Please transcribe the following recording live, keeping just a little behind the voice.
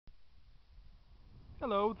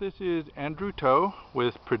Hello, this is Andrew Toe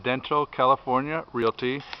with Prudential California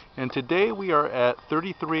Realty, and today we are at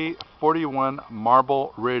 3341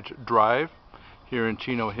 Marble Ridge Drive here in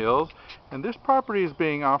Chino Hills, and this property is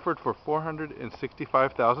being offered for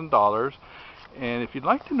 $465,000. And if you'd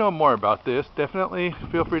like to know more about this, definitely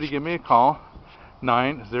feel free to give me a call,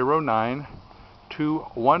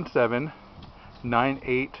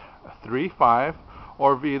 909-217-9835,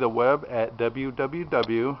 or via the web at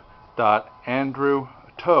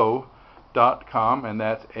www.andrewtoe.com, and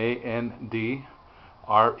that's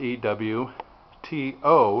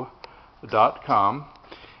ANDREWTO.com.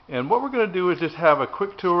 And what we're going to do is just have a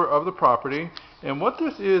quick tour of the property. And what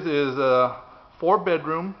this is a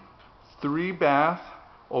 4-bedroom, 3-bath,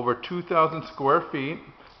 over 2,000 square feet.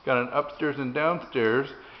 Got an upstairs and downstairs.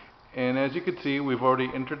 And as you can see, we've already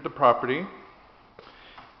entered the property.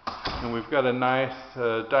 And we've got a nice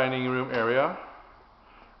dining room area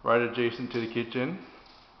right adjacent to the kitchen.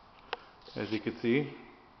 As you can see,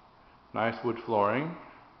 nice wood flooring.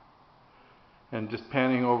 And just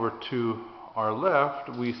panning over to our left,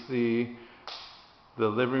 we see the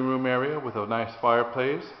living room area with a nice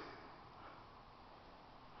fireplace.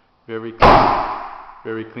 Very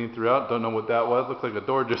clean throughout. Don't know what that was. Looks like a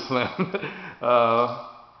door just slammed.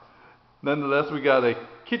 Nonetheless, we got a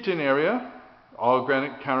kitchen area, all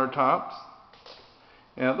granite countertops.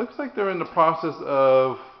 And it looks like they're in the process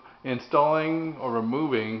of installing or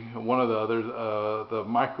removing one of the others, the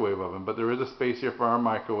microwave oven. But there is a space here for our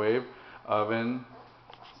microwave, oven,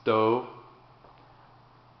 stove.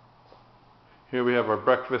 Here we have our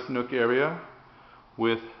breakfast nook area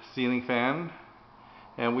with ceiling fan.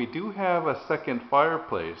 And we do have a second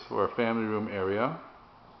fireplace for our family room area.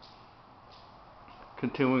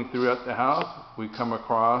 Continuing throughout the house, we come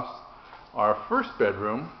across our first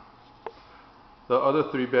bedroom. The other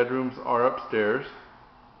 3 bedrooms are upstairs.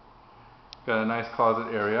 Got a nice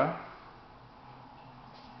closet area.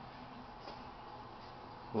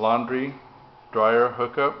 Laundry, dryer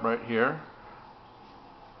hookup right here.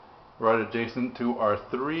 Right adjacent to our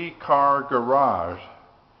 3-car garage.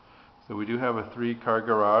 So we do have a 3-car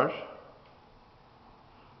garage.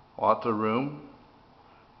 Lots of room.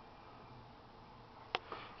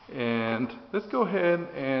 And let's go ahead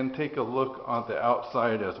and take a look on the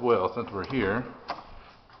outside as well, since we're here.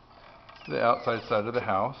 The outside side of the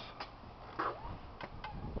house.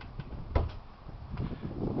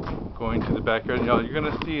 Going to the backyard, you're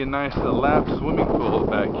going to see a nice lap swimming pool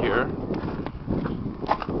back here.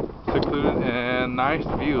 Secluded and nice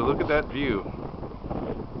view. Look at that view.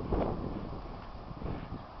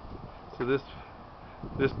 So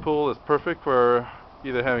this pool is perfect for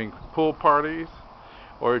either having pool parties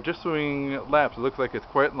or just swimming laps. It looks like it's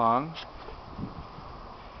quite long.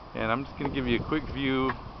 And I'm just going to give you a quick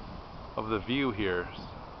view of the view here.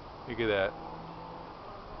 Look at that.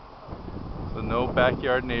 So no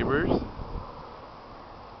backyard neighbors.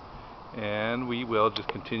 And we will just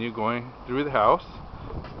continue going through the house.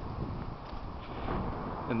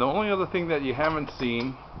 And the only other thing that you haven't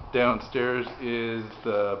seen downstairs is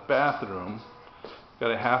the bathroom.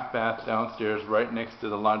 Got a half bath downstairs right next to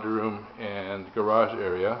the laundry room and garage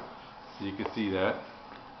area. So you can see that.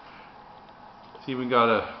 It's even got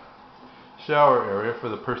a shower area for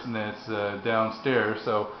the person that's downstairs.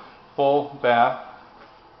 So full bath.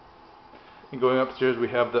 And going upstairs, we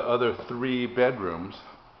have the other 3 bedrooms.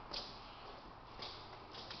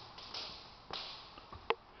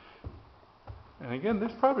 And again,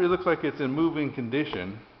 this property looks like it's in moving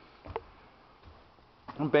condition.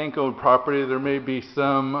 Bank-owned property, there may be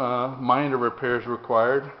some minor repairs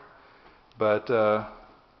required, but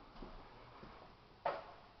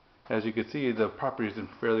as you can see, the property is in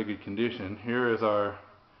fairly good condition. Here is our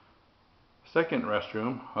second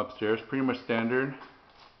restroom upstairs, pretty much standard.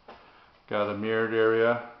 Got a mirrored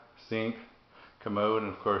area, sink, commode,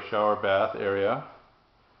 and of course shower bath area.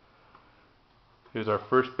 Here's our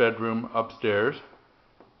first bedroom upstairs.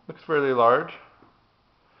 Looks fairly large.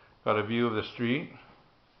 Got a view of the street.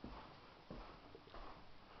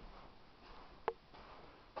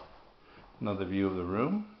 Another view of the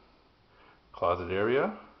room. Closet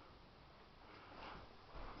area.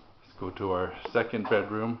 Let's go to our second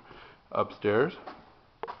bedroom upstairs.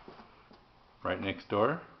 Right next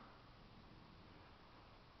door.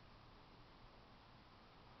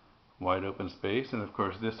 Wide open space, and of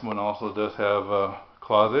course this one also does have a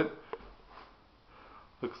closet.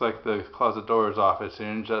 Looks like the closet door is off its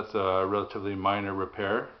hinge. That's a relatively minor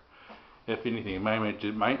repair. If anything,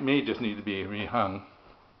 it may just need to be rehung.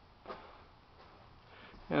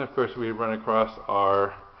 And of course we run across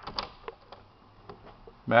our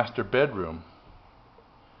master bedroom.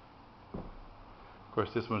 Of course,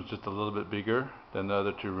 this one's just a little bit bigger than the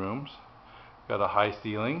other two rooms. Got a high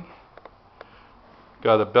ceiling.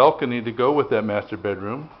 Got a balcony to go with that master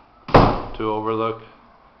bedroom to overlook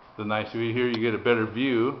the nice view here. You get a better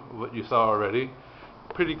view of what you saw already.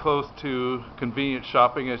 Pretty close to convenient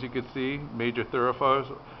shopping, as you can see. Major thoroughfares.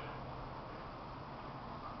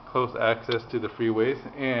 Close access to the freeways.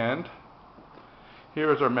 And here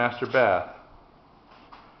is our master bath.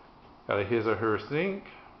 Got a his or her sink.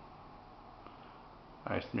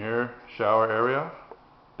 Nice mirror, shower area,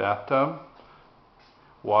 bathtub,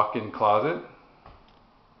 walk-in closet.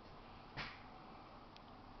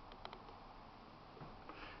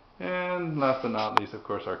 And last but not least, of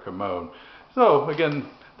course, our commode. So again,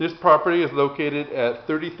 this property is located at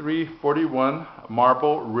 3341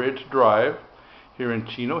 Marble Ridge Drive here in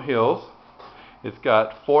Chino Hills. It's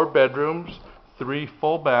got 4 bedrooms, 3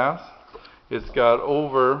 full baths. It's got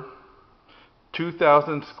over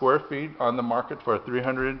 2,000 square feet on the market for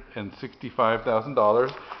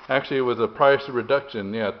 $365,000. Actually, it was a price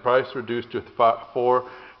reduction. Yeah, price reduced to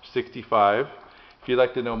 $465,000. If you'd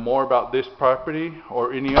like to know more about this property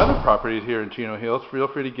or any other properties here in Chino Hills, feel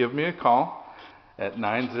free to give me a call at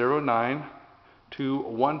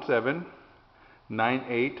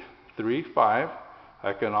 909-217-9835.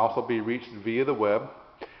 I can also be reached via the web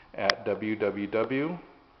at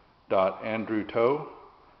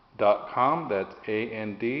www.andrewto.com. That's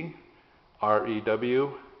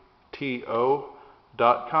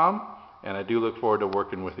ANDREWTO.com. And I do look forward to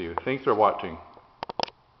working with you. Thanks for watching.